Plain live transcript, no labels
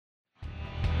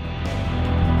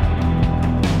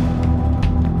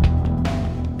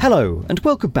Hello, and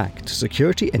welcome back to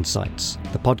Security Insights,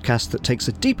 the podcast that takes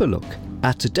a deeper look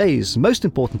at today's most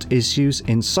important issues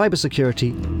in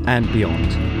cybersecurity and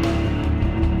beyond.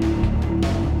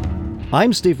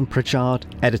 I'm Stephen Pritchard,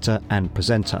 editor and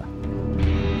presenter.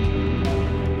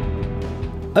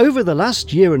 Over the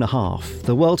last year and a half,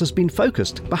 the world has been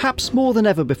focused, perhaps more than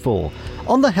ever before,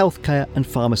 on the healthcare and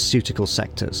pharmaceutical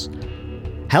sectors.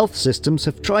 Health systems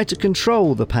have tried to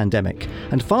control the pandemic,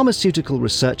 and pharmaceutical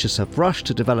researchers have rushed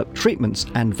to develop treatments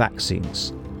and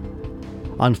vaccines.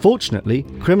 Unfortunately,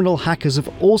 criminal hackers have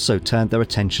also turned their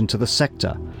attention to the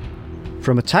sector.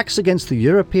 From attacks against the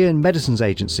European Medicines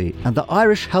Agency and the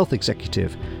Irish Health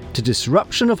Executive, to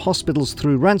disruption of hospitals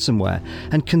through ransomware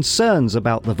and concerns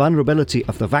about the vulnerability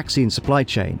of the vaccine supply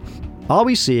chain, are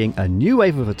we seeing a new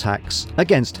wave of attacks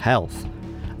against health?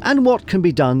 And what can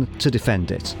be done to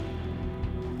defend it?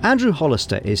 Andrew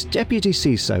Hollister is Deputy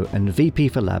CISO and VP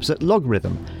for Labs at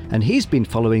Logarithm, and he's been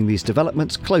following these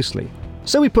developments closely.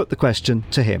 So we put the question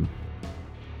to him.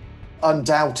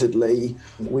 Undoubtedly,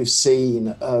 we've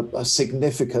seen a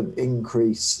significant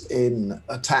increase in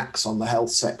attacks on the health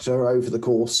sector over the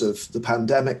course of the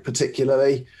pandemic,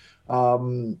 particularly.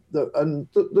 The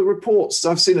reports,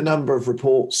 I've seen a number of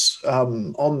reports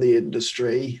on the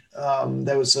industry.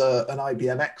 There was an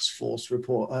IBM X-Force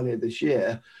report earlier this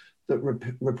year that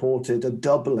reported a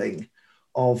doubling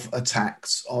of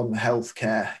attacks on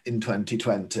healthcare in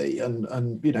 2020.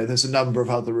 And you know, there's a number of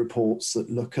other reports that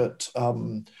look at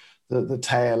the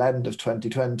tail end of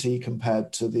 2020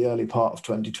 compared to the early part of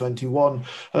 2021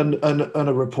 and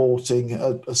are reporting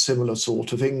a similar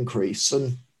sort of increase.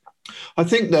 And I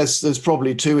think there's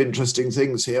probably two interesting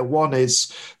things here. One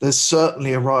is there's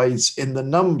certainly a rise in the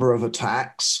number of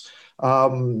attacks.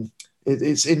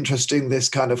 It's interesting, this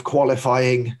kind of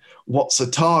qualifying what's a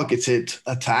targeted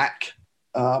attack.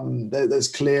 There's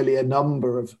clearly a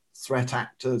number of threat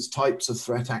actors, types of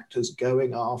threat actors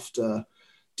going after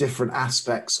different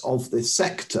aspects of this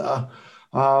sector.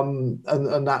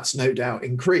 And that's no doubt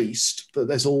increased, but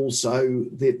there's also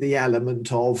the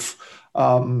element of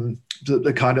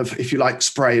the kind of, if you like,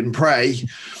 spray and pray,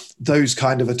 those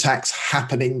kind of attacks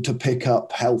happening to pick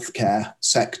up healthcare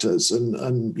sectors.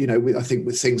 And you know, I think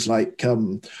with things like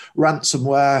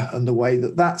ransomware and the way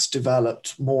that that's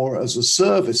developed more as a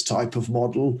service type of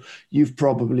model, you've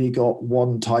probably got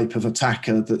one type of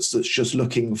attacker that's just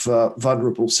looking for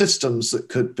vulnerable systems that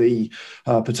could be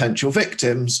potential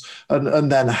victims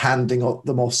and then handing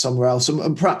them off somewhere else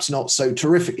and perhaps not so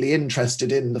terrifically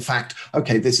interested in the fact,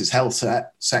 okay, this is health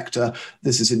sector,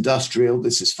 this is industrial,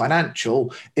 this is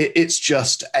financial. It's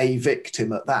just a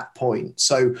victim at that point.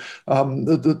 So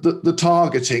the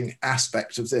targeting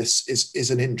aspect of this is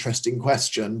an interesting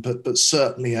question, but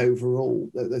certainly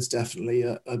overall, there's definitely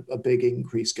a big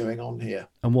increase going on here.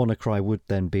 And WannaCry would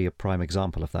then be a prime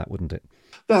example of that, wouldn't it?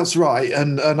 That's right.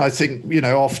 And I think, you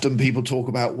know, often people talk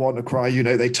about WannaCry, you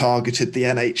know, they targeted the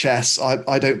NHS.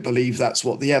 I don't believe that's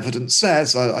what the evidence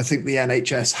says. I think the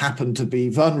NHS happened to be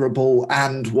vulnerable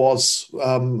and was,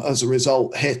 as a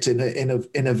result, hit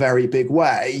in a very big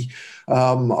way.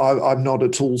 I'm not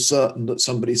at all certain that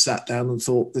somebody sat down and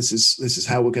thought this is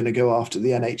how we're going to go after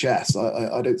the NHS.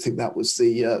 I don't think that was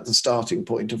the starting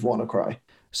point of WannaCry.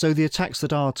 So the attacks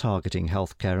that are targeting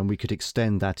healthcare, and we could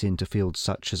extend that into fields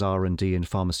such as R&D and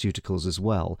pharmaceuticals as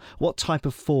well, what type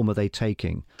of form are they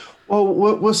taking? Well,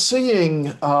 we're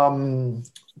seeing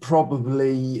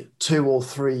probably two or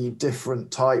three different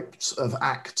types of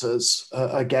actors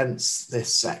against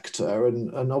this sector.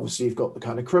 And obviously you've got the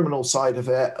kind of criminal side of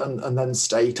it and then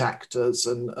state actors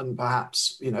and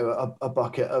perhaps, you know, a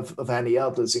bucket of any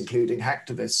others, including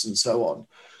hacktivists and so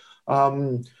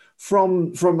on.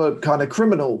 From a kind of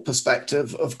criminal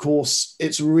perspective, of course,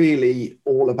 it's really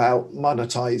all about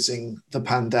monetizing the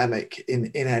pandemic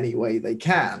in any way they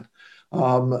can.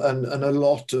 And a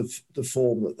lot of the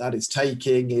form that is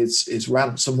taking is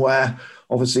ransomware.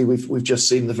 Obviously, we've just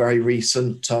seen the very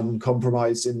recent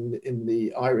compromise in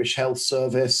the Irish Health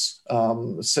Service,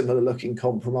 similar looking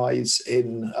compromise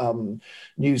in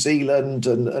New Zealand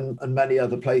and many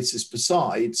other places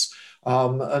besides.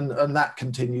 And that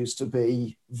continues to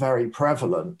be very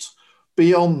prevalent.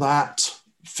 Beyond that,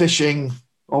 phishing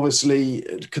obviously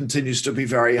continues to be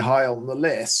very high on the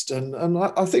list. And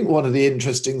I think one of the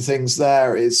interesting things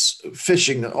there is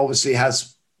phishing obviously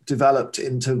has developed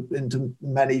into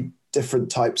many different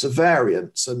types of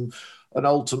variants. And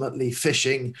ultimately,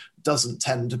 phishing doesn't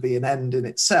tend to be an end in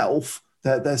itself.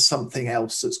 There's something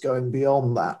else that's going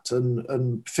beyond that.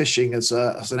 And phishing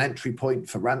as an entry point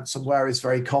for ransomware is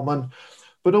very common.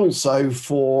 but also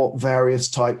for various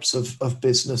types of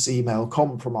business email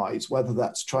compromise, whether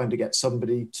that's trying to get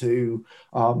somebody to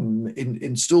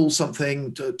install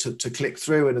something to click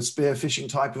through in a spear phishing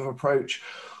type of approach,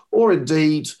 or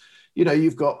indeed,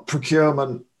 you've got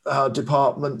procurement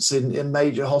departments in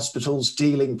major hospitals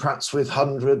dealing perhaps with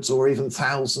hundreds or even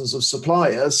thousands of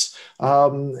suppliers.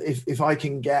 If I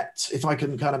can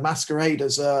kind of masquerade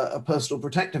as a personal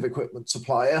protective equipment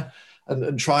supplier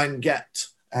and try and get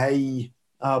a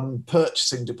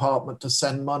purchasing department to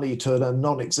send money to a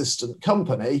non-existent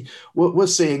company, we're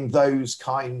seeing those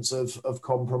kinds of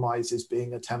compromises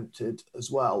being attempted as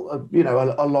well,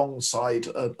 alongside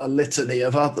a litany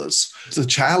of others. The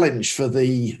challenge for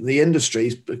the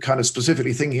industry, kind of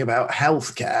specifically thinking about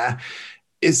healthcare,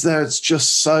 is there's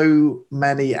just so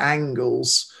many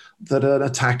angles that an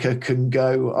attacker can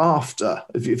go after.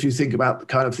 If you think about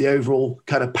the overall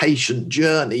kind of patient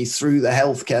journey through the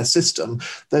healthcare system,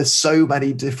 there's so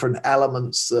many different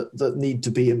elements that need to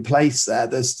be in place there.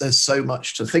 There's so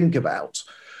much to think about.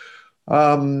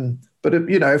 But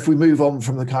if we move on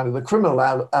from the kind of the criminal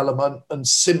element and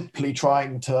simply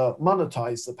trying to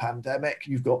monetize the pandemic,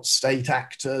 you've got state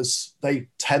actors. They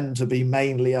tend to be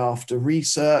mainly after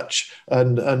research.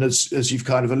 And as you've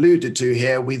kind of alluded to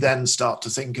here, we then start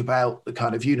to think about the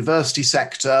kind of university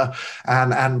sector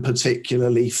and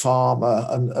particularly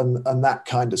pharma and that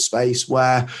kind of space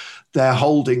where they're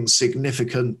holding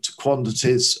significant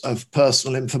quantities of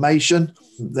personal information.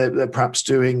 They're perhaps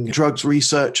doing drugs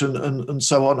research and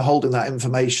so on, holding that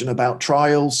information about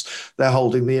trials. They're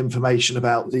holding the information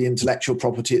about the intellectual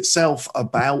property itself,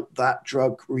 about that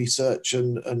drug research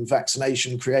and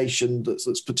vaccination creation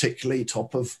that's particularly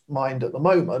top of mind at the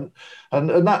moment.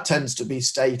 And that tends to be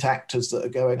state actors that are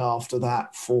going after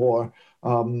that for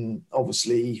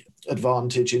obviously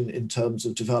advantage in terms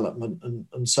of development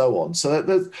and so on.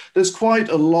 So there's quite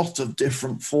a lot of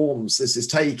different forms this is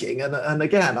taking. And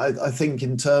again, I think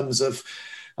in terms of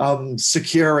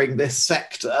securing this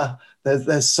sector,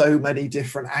 there's so many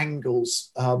different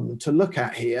angles to look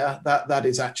at here that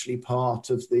is actually part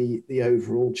of the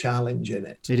overall challenge in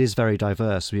it. It is very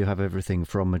diverse. You have everything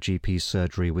from a GP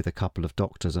surgery with a couple of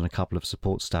doctors and a couple of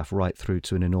support staff right through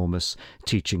to an enormous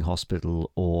teaching hospital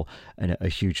or a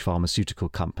huge pharmaceutical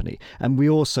company. And we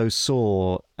also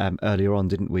saw earlier on,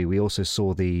 didn't we? We also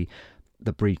saw the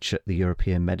breach at the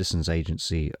European Medicines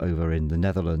Agency over in the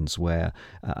Netherlands, where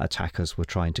attackers were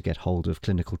trying to get hold of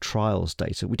clinical trials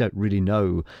data. We don't really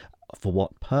know for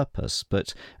what purpose,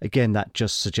 but again, that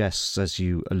just suggests, as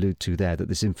you allude to there, that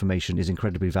this information is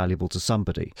incredibly valuable to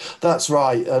somebody. That's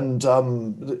right, and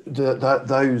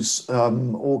those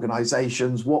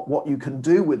organisations, what you can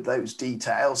do with those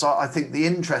details. I think the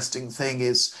interesting thing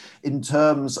is in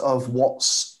terms of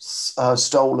what's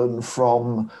stolen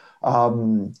from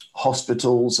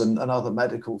hospitals and other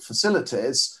medical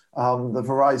facilities. The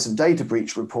Verizon data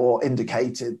breach report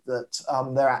indicated that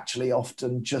they're actually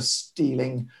often just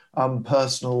stealing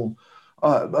personal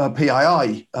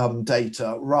PII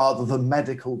data rather than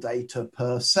medical data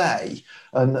per se.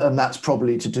 And that's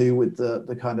probably to do with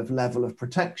the kind of level of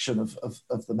protection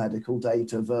of the medical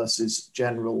data versus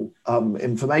general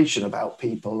information about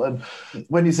people. And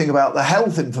when you think about the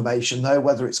health information, though,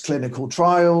 whether it's clinical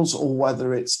trials or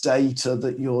whether it's data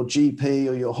that your GP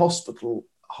or your hospital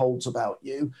holds about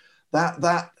you,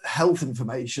 that health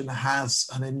information has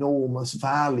an enormous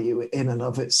value in and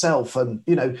of itself. And,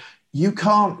 you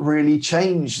can't really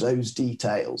change those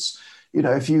details.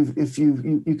 If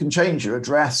you can change your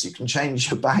address, you can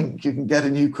change your bank, you can get a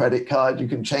new credit card, you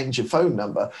can change your phone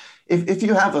number. If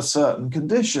you have a certain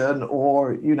condition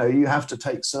or, you have to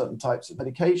take certain types of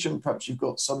medication, perhaps you've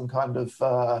got some kind of,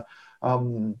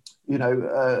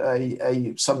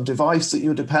 some device that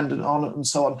you're dependent on and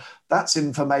so on, that's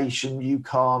information you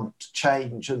can't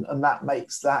change. And that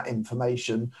makes that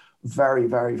information very,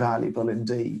 very valuable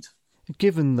indeed.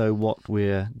 Given, though, what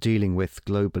we're dealing with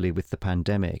globally with the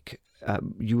pandemic,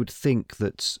 you would think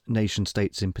that nation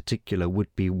states in particular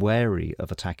would be wary of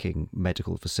attacking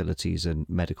medical facilities and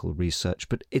medical research,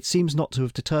 but it seems not to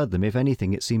have deterred them. If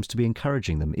anything, it seems to be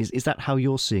encouraging them. Is that how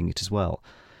you're seeing it as well?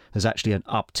 There's actually an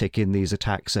uptick in these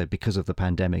attacks because of the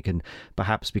pandemic, and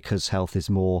perhaps because health is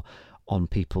more on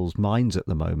people's minds at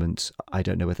the moment. I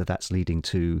don't know whether that's leading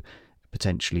to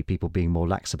potentially people being more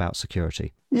lax about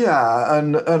security. Yeah,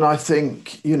 and I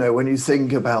think, when you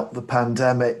think about the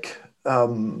pandemic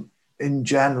in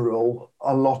general,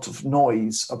 a lot of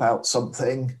noise about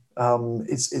something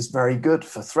is very good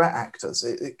for threat actors.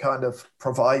 It kind of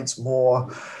provides more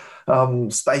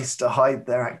space to hide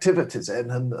their activities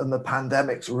in, and the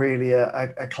pandemic's really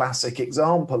a classic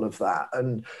example of that.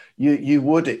 And you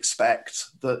would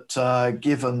expect that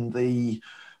given the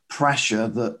pressure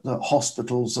that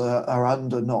hospitals are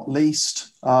under, not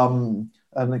least. And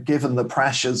given the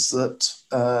pressures that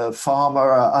pharma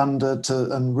are under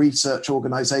and research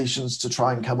organizations to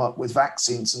try and come up with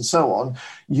vaccines and so on,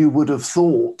 you would have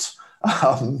thought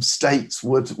states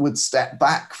would step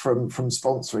back from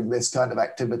sponsoring this kind of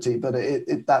activity, but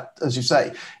that, as you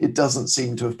say, it doesn't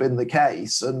seem to have been the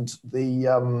case. And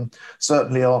the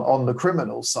certainly on the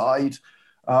criminal side,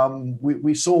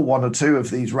 we saw one or two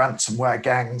of these ransomware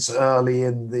gangs early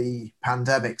in the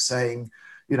pandemic saying,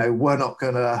 we're not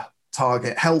going to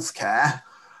target healthcare,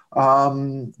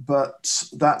 but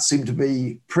that seemed to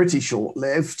be pretty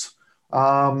short-lived.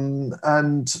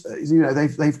 And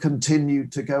they've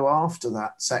continued to go after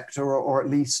that sector, or at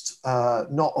least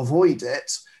not avoid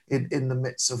it in the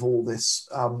midst of all this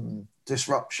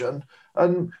disruption.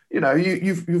 And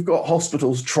you've got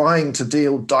hospitals trying to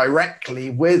deal directly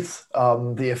with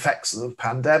the effects of the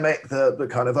pandemic, the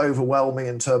kind of overwhelming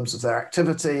in terms of their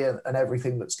activity and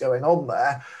everything that's going on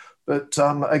there. But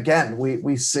again,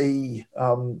 we see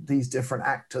these different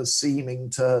actors seeming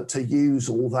to use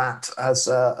all that as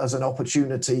an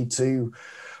opportunity to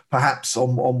perhaps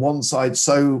on one side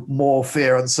sow more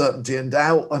fear, uncertainty and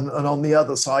doubt, and on the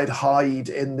other side hide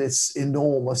in this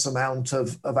enormous amount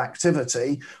of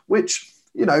activity, which,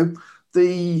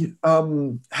 the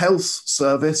health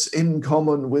service, in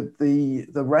common with the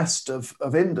rest of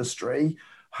industry,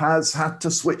 has had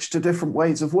to switch to different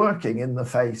ways of working in the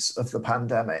face of the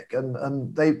pandemic.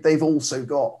 And they've also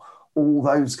got all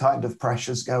those kind of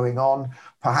pressures going on,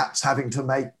 perhaps having to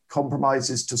make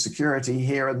compromises to security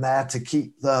here and there to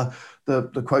keep the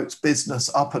quotes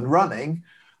business up and running.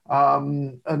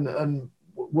 And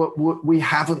what we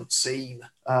haven't seen,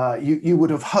 you would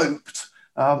have hoped,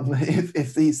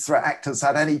 if these threat actors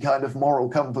had any kind of moral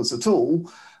compass at all,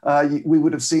 we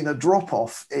would have seen a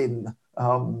drop-off in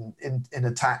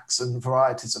attacks and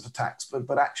varieties of attacks,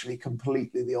 but actually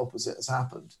completely the opposite has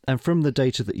happened. And from the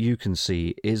data that you can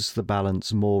see, is the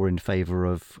balance more in favour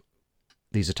of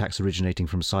these attacks originating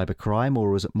from cybercrime,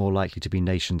 or is it more likely to be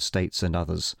nation states and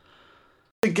others?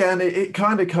 Again, it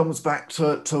kind of comes back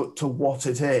to what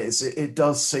it is. It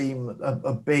does seem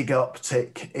a big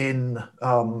uptick in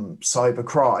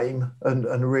cybercrime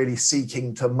and really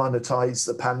seeking to monetize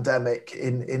the pandemic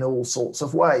in all sorts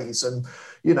of ways. And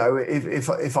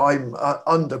if I'm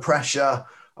under pressure,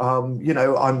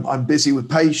 I'm busy with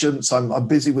patients, I'm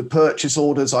busy with purchase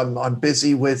orders, I'm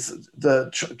busy with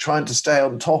trying to stay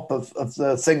on top of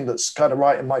the thing that's kind of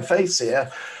right in my face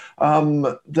here,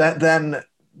 then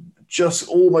just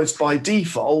almost by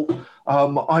default,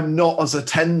 I'm not as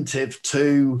attentive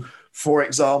to, for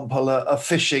example, a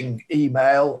phishing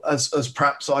email as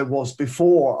perhaps I was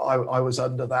before I was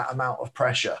under that amount of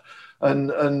pressure.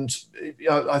 And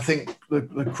I think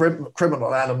the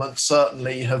criminal elements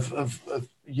certainly have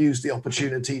used the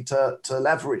opportunity to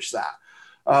leverage that.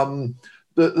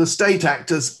 The state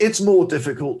actors, it's more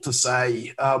difficult to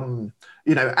say.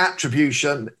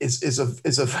 Attribution is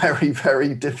a very,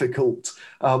 very difficult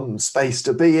space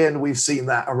to be in. We've seen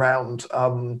that around,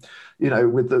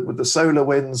 with the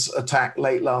SolarWinds attack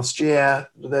late last year.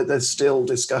 There's still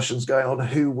discussions going on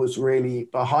who was really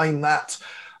behind that.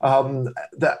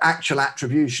 The actual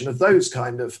attribution of those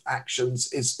kind of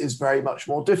actions is very much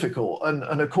more difficult.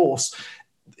 And of course,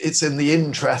 it's in the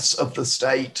interests of the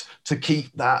state to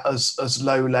keep that as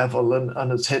low level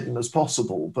and as hidden as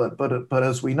possible. But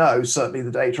as we know, certainly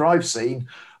the data I've seen,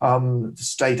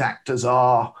 state actors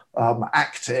are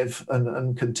active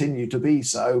and continue to be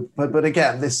so. But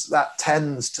again, that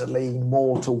tends to lean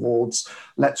more towards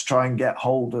let's try and get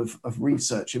hold of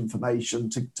research information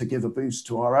to give a boost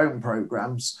to our own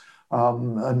programs.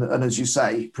 And as you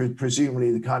say,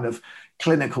 presumably the kind of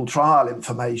clinical trial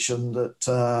information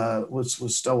that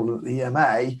was stolen at the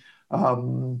EMA,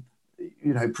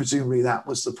 presumably that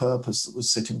was the purpose that was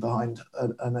sitting behind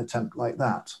an attempt like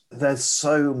that. There's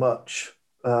so much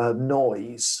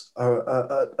noise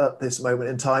at this moment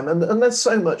in time, and there's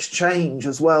so much change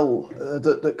as well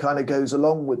that kind of goes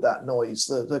along with that noise.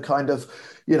 The kind of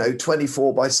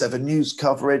 24/7 news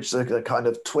coverage, the kind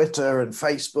of Twitter and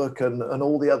Facebook and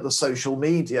all the other social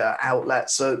media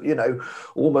outlets are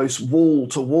almost wall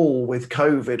to wall with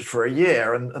COVID for a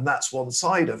year, and that's one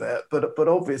side of it. But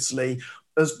obviously,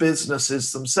 as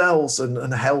businesses themselves and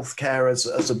healthcare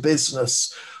as a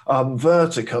business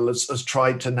vertical has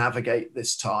tried to navigate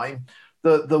this time,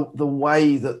 the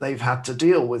way that they've had to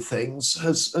deal with things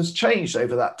has changed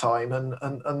over that time,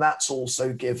 and that's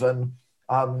also given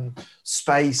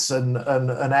space and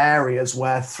areas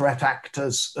where threat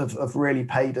actors have really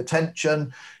paid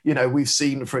attention. We've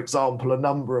seen, for example, a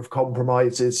number of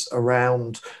compromises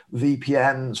around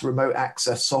VPNs, remote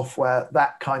access software,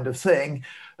 that kind of thing.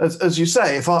 As you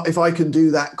say, if I can do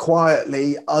that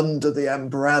quietly under the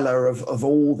umbrella of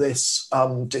all this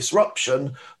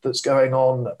disruption that's going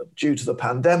on due to the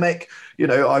pandemic,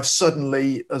 I've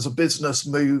suddenly, as a business,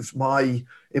 moved my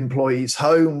employees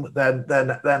home. Then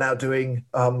they're now doing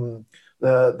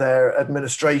their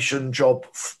administration job,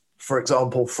 for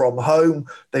example, from home.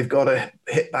 They've got to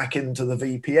hit back into the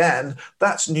VPN.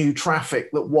 That's new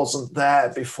traffic that wasn't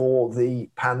there before the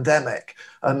pandemic.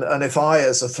 And if I,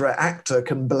 as a threat actor,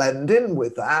 can blend in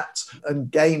with that and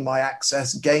gain my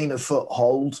access, gain a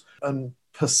foothold, and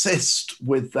persist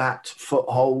with that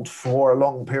foothold for a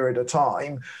long period of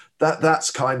time, that's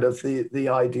kind of the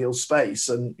ideal space.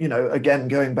 And, again,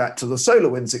 going back to the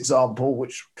SolarWinds example,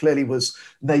 which clearly was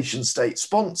nation state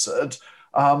sponsored,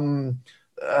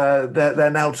 they're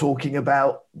now talking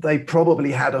about they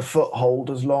probably had a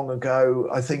foothold as long ago,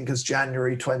 I think, as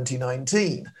January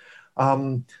 2019.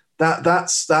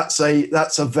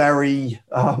 That's a very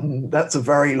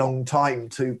long time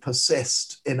to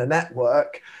persist in a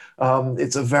network.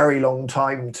 It's a very long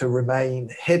time to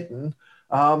remain hidden.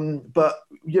 But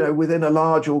within a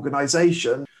large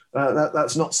organization,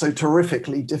 that's not so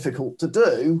terrifically difficult to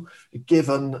do,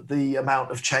 given the amount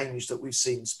of change that we've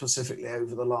seen specifically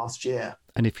over the last year.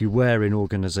 And if you were in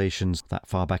organizations that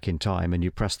far back in time and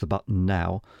you press the button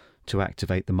now to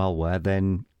activate the malware,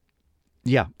 then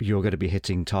yeah, you're going to be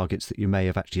hitting targets that you may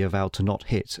have actually vowed to not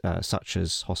hit, such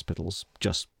as hospitals,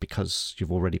 just because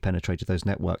you've already penetrated those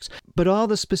networks. But are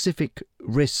there specific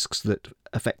risks that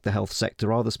affect the health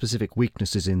sector? Are there specific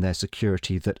weaknesses in their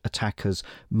security that attackers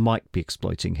might be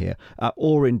exploiting here,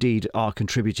 or indeed are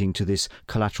contributing to this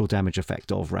collateral damage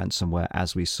effect of ransomware,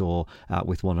 as we saw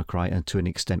with WannaCry, and to an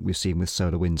extent we've seen with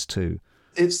SolarWinds too?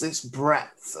 It's this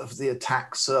breadth of the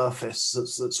attack surface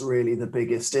that's really the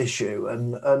biggest issue.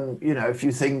 And if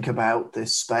you think about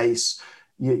this space,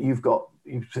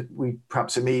 we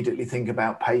perhaps immediately think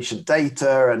about patient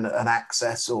data and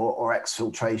access or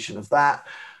exfiltration of that.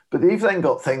 But you've then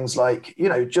got things like,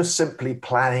 just simply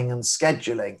planning and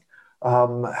scheduling.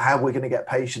 How we're going to get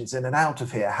patients in and out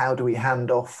of here. How do we hand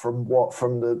off from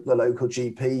the local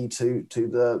GP to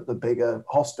the bigger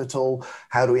hospital?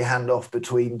 How do we hand off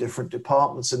between different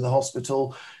departments in the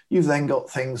hospital? You've then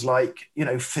got things like,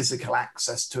 physical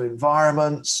access to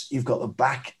environments. You've got the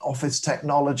back office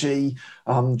technology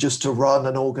just to run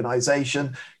an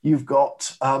organization. You've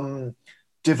got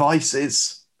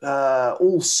devices,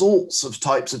 all sorts of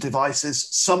types of devices,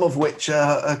 some of which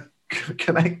are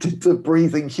connected to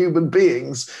breathing human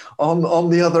beings on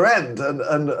the other end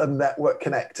and network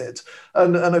connected.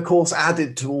 And of course,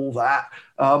 added to all that,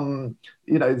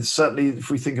 certainly if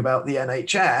we think about the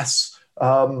NHS,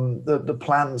 the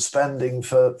planned spending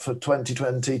for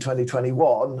 2020,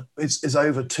 2021 is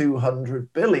over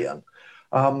 200 billion.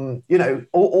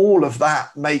 All of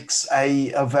that makes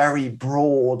a very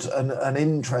broad and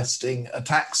interesting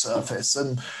attack surface.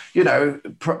 And,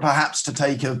 perhaps to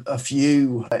take a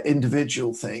few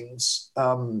individual things,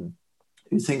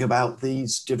 you think about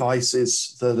these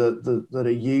devices that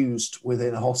are used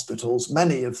within hospitals,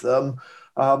 many of them,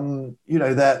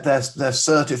 they're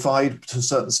certified to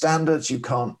certain standards. You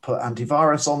can't put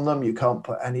antivirus on them. You can't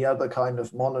put any other kind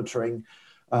of monitoring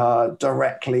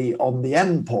directly on the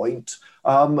endpoint.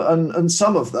 And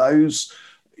some of those,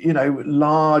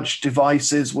 large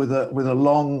devices with a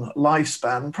long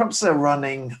lifespan, perhaps they're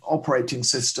running operating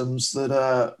systems that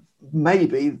are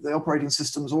maybe the operating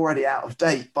system's already out of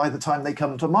date by the time they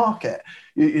come to market.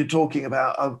 You're talking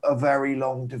about a very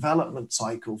long development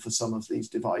cycle for some of these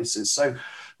devices. So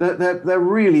there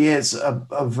really is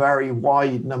a very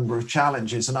wide number of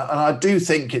challenges. And I do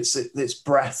think it's this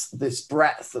breadth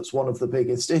that's one of the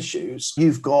biggest issues.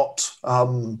 You've got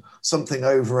something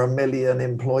over 1 million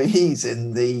employees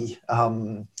in the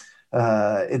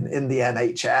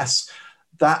NHS.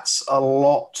 That's a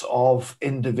lot of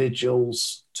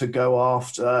individuals to go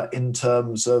after in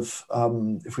terms of,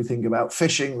 if we think about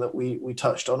phishing that we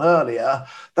touched on earlier,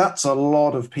 that's a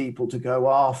lot of people to go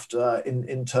after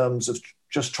in terms of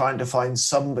just trying to find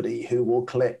somebody who will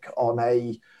click on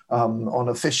a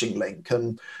phishing link.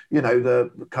 And,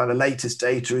 the kind of latest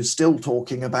data is still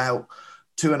talking about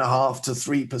 2.5% to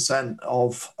 3%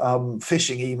 of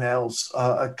phishing emails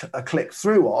are clicked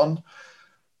through on.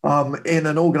 In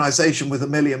an organization with 1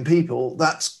 million people,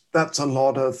 that's a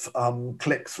lot of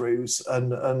click-throughs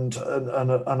and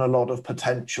a lot of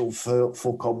potential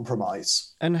for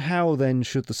compromise. And how then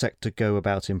should the sector go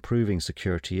about improving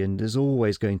security? And there's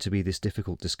always going to be this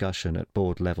difficult discussion at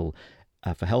board level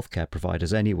for healthcare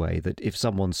providers anyway, that if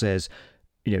someone says,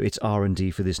 it's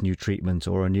R&D for this new treatment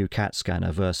or a new CAT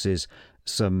scanner versus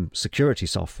some security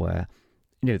software,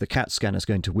 the CAT scanner is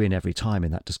going to win every time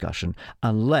in that discussion,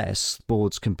 unless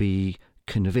boards can be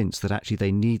convinced that actually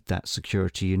they need that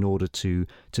security in order to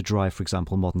drive, for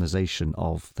example, modernisation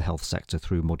of the health sector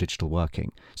through more digital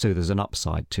working. So there's an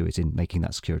upside to it in making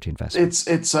that security investment.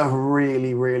 It's a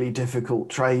really, really difficult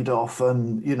trade-off,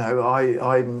 and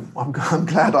I'm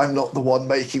glad I'm not the one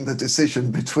making the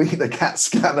decision between a CAT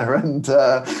scanner and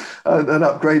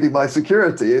upgrading my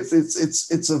security.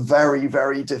 It's a very,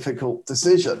 very difficult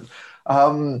decision.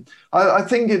 I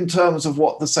think in terms of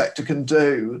what the sector can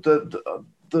do,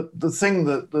 the thing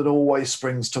that always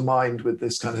springs to mind with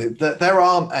this kind of thing, that there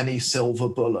aren't any silver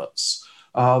bullets.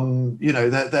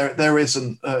 There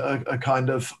isn't a kind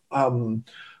of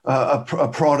a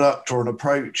product or an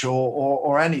approach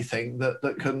or anything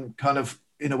that can kind of,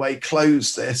 in a way,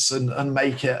 close this and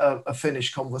make it a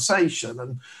finished conversation.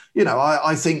 And,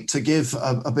 I think, to give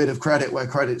a bit of credit where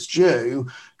credit's due,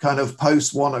 kind of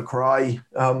post WannaCry,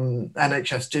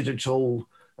 NHS Digital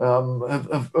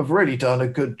have really done a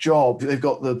good job. They've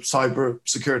got the Cyber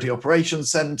Security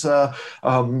Operations Centre,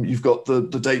 you've got the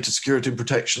Data Security and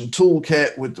Protection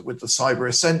Toolkit with the Cyber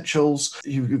Essentials,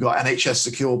 you've got NHS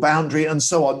Secure Boundary and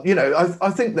so on. I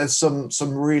think there's some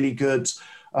really good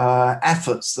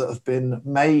efforts that have been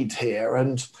made here,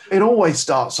 and it always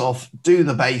starts off, do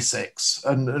the basics.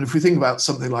 And if we think about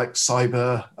something like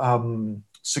cyber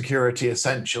security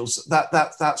essentials,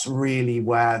 that's really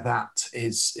where that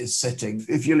is sitting.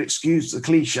 If you'll excuse the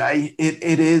cliche,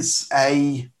 it is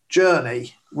a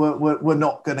journey. We're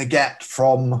not going to get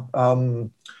from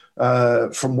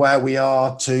where we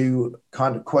are to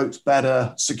kind of quote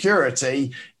better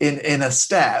security in a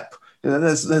step.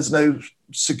 There's no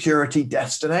security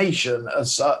destination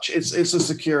as such. It's a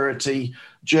security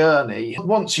journey.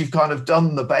 Once you've kind of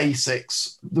done the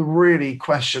basics, the really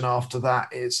question after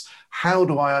that is, how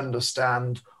do I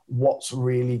understand what's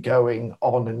really going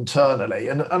on internally?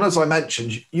 And as I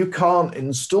mentioned, you can't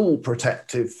install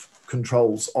protective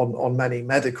controls on many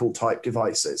medical type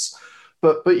devices,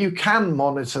 but you can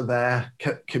monitor their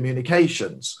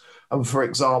communications. And for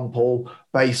example,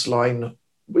 baseline,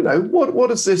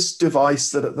 what is this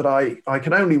device that I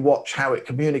can only watch how it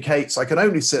communicates? I can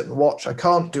only sit and watch. I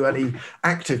can't do any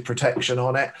active protection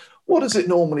on it. What does it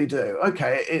normally do?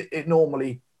 Okay, it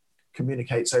normally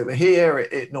communicates over here.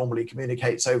 It normally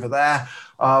communicates over there.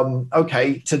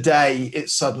 Okay, today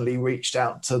it's suddenly reached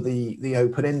out to the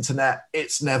open internet.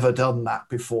 It's never done that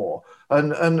before.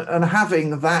 And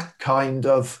having that kind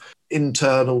of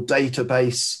internal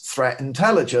database threat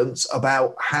intelligence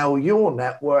about how your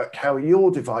network, how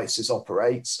your devices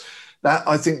operates, that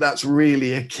I think that's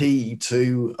really a key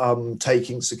to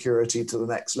taking security to the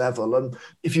next level. And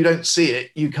if you don't see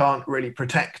it, you can't really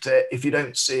protect it. If you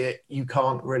don't see it, you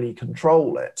can't really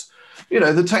control it.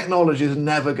 The technology is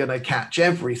never going to catch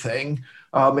everything.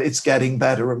 It's getting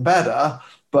better and better,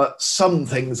 but some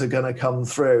things are going to come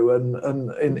through.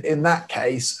 And in that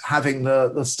case, having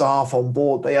the staff on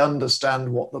board, they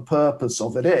understand what the purpose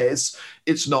of it is.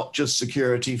 It's not just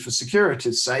security for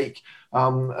security's sake.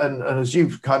 And as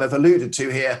you've kind of alluded to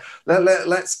here,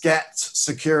 let's get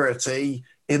security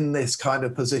in this kind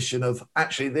of position of,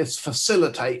 actually, this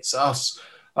facilitates us,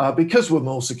 because we're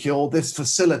more secure, this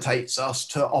facilitates us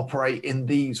to operate in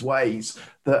these ways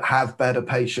that have better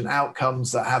patient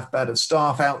outcomes, that have better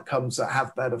staff outcomes, that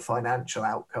have better financial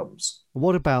outcomes.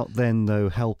 What about then, though,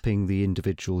 helping the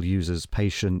individual users,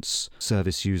 patients,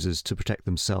 service users to protect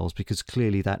themselves? Because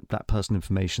clearly that personal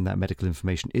information, that medical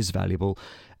information is valuable.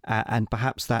 And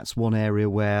perhaps that's one area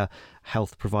where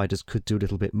health providers could do a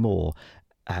little bit more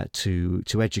to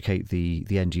educate the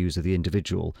end user, the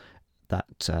individual,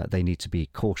 that they need to be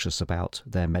cautious about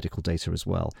their medical data as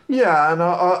well. Yeah, and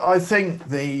I think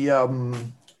the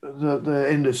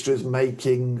industry is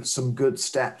making some good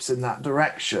steps in that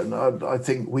direction. I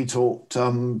think we talked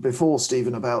before,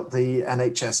 Stephen, about the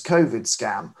NHS COVID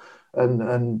scam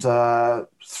and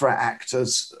threat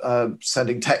actors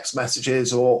sending text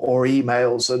messages or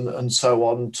emails and so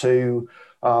on to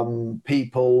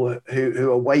people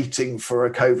who are waiting for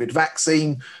a COVID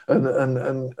vaccine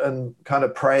and kind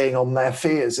of preying on their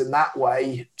fears in that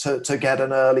way to get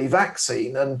an early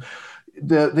vaccine. And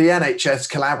the NHS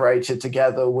collaborated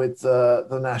together with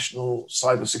the National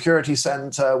Cybersecurity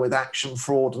Centre, with Action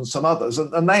Fraud and some others,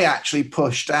 and they actually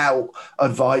pushed out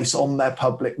advice on their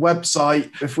public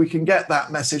website. If we can get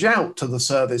that message out to the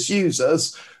service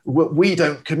users, we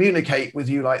don't communicate with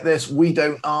you like this, we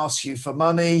don't ask you for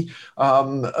money,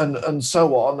 and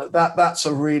so on. That's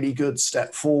a really good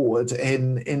step forward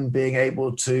in being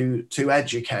able to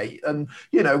educate. And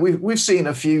we've seen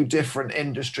a few different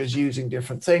industries using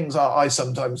different things. I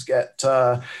sometimes get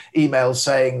emails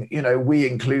saying, we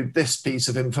include this piece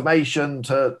of information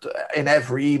in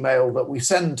every email that we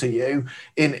send to you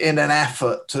in an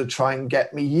effort to try and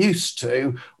get me used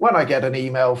to, when I get an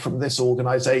email from this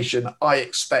organization, I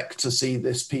expect to see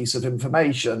this piece of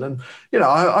information. And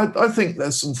I think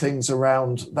there's some things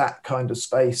around that kind of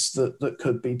space that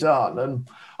could be done. And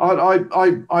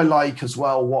I like as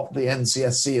well what the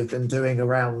NCSC have been doing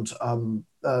around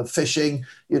phishing.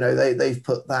 They've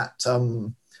put that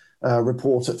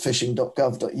report at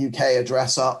phishing.gov.uk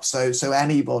address up, so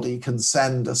anybody can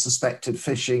send a suspected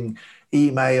phishing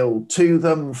email to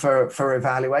them for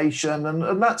evaluation,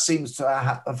 and that seems to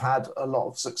have had a lot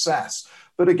of success.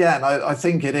 But again, I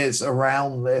think it is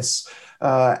around this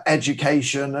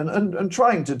education and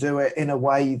trying to do it in a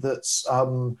way that's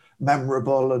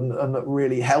memorable and that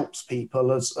really helps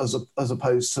people as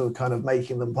opposed to kind of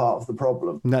making them part of the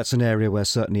problem. And that's an area where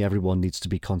certainly everyone needs to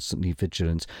be constantly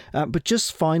vigilant. But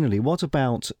just finally, what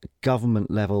about government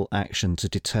level action to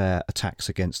deter attacks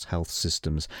against health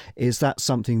systems? Is that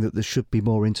something that there should be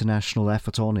more international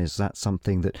effort on? Is that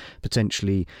something that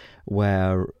potentially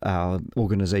where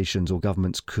organisations or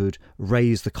governments could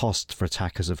raise the cost for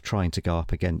attackers of trying to go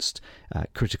up against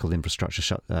critical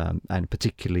infrastructure and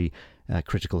particularly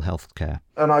critical healthcare?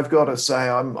 And I've got to say,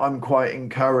 I'm quite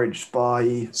encouraged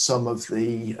by some of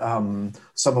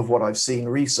what I've seen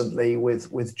recently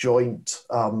with joint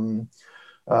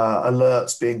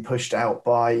alerts being pushed out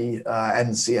by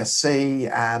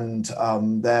NCSC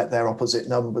and their opposite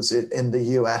numbers in the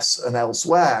US and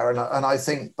elsewhere. And I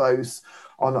think both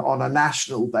on a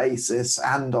national basis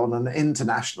and on an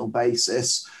international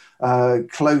basis,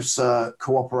 closer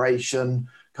cooperation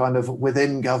kind of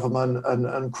within government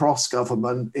and cross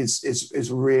government is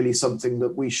really something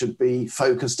that we should be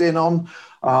focused in on.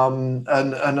 And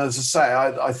as I say,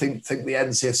 I think the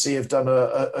NCSC have done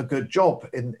a good job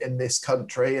in this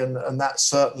country, and that's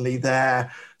certainly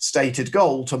their stated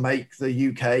goal, to make the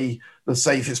UK the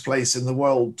safest place in the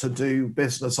world to do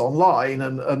business online,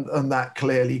 and that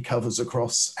clearly covers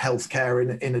across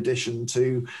healthcare in addition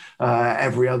to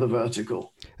every other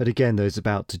vertical. And again, those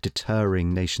about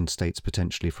deterring nation states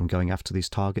potentially from going after these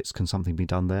targets. Can something be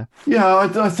done there? Yeah,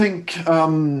 I think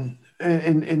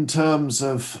in terms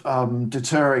of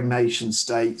deterring nation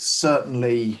states,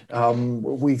 certainly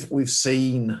we've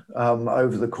seen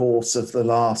over the course of the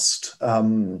last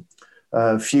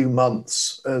few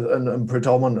months, and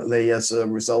predominantly as a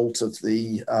result of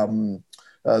the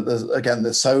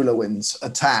SolarWinds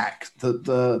attack, that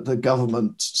the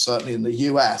government, certainly in the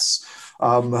US,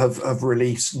 have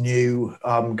released new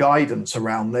guidance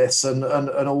around this, and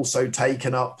also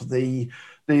taken up the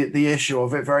issue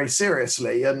of it very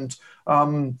seriously. And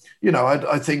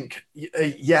I think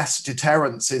yes,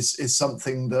 deterrence is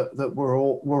something that we're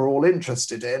all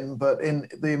interested in, but in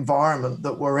the environment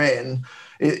that we're in,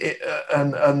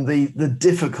 and the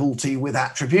difficulty with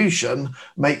attribution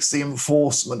makes the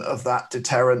enforcement of that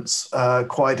deterrence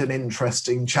quite an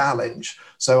interesting challenge.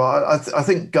 So I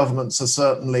think governments are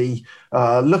certainly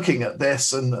looking at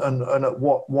this and at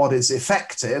what is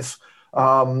effective.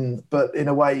 But in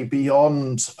a way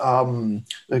beyond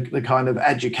the kind of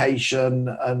education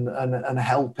and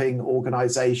helping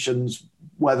organizations,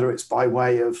 whether it's by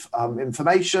way of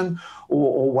information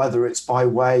or whether it's by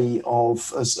way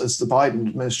of, as the Biden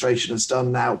administration has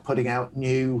done now, putting out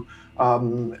new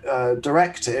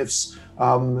directives,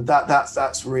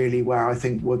 that's really where I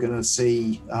think we're going to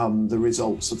see the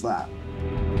results of that.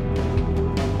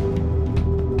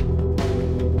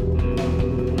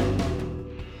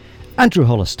 Andrew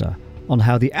Hollister on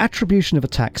how the attribution of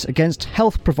attacks against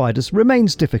health providers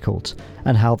remains difficult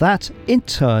and how that, in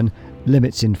turn,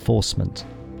 limits enforcement.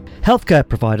 Healthcare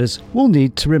providers will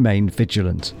need to remain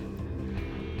vigilant.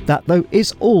 That, though,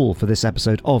 is all for this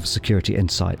episode of Security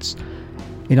Insights.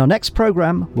 In our next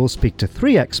programme, we'll speak to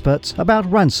 3 experts about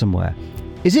ransomware.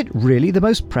 Is it really the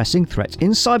most pressing threat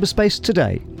in cyberspace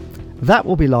today? That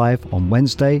will be live on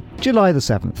Wednesday, July the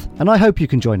 7th, and I hope you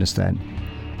can join us then.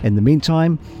 In the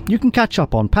meantime, you can catch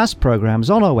up on past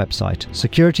programmes on our website,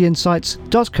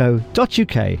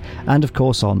 securityinsights.co.uk, and of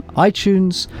course on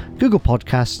iTunes, Google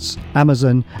Podcasts,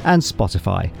 Amazon and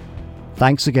Spotify.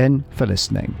 Thanks again for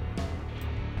listening.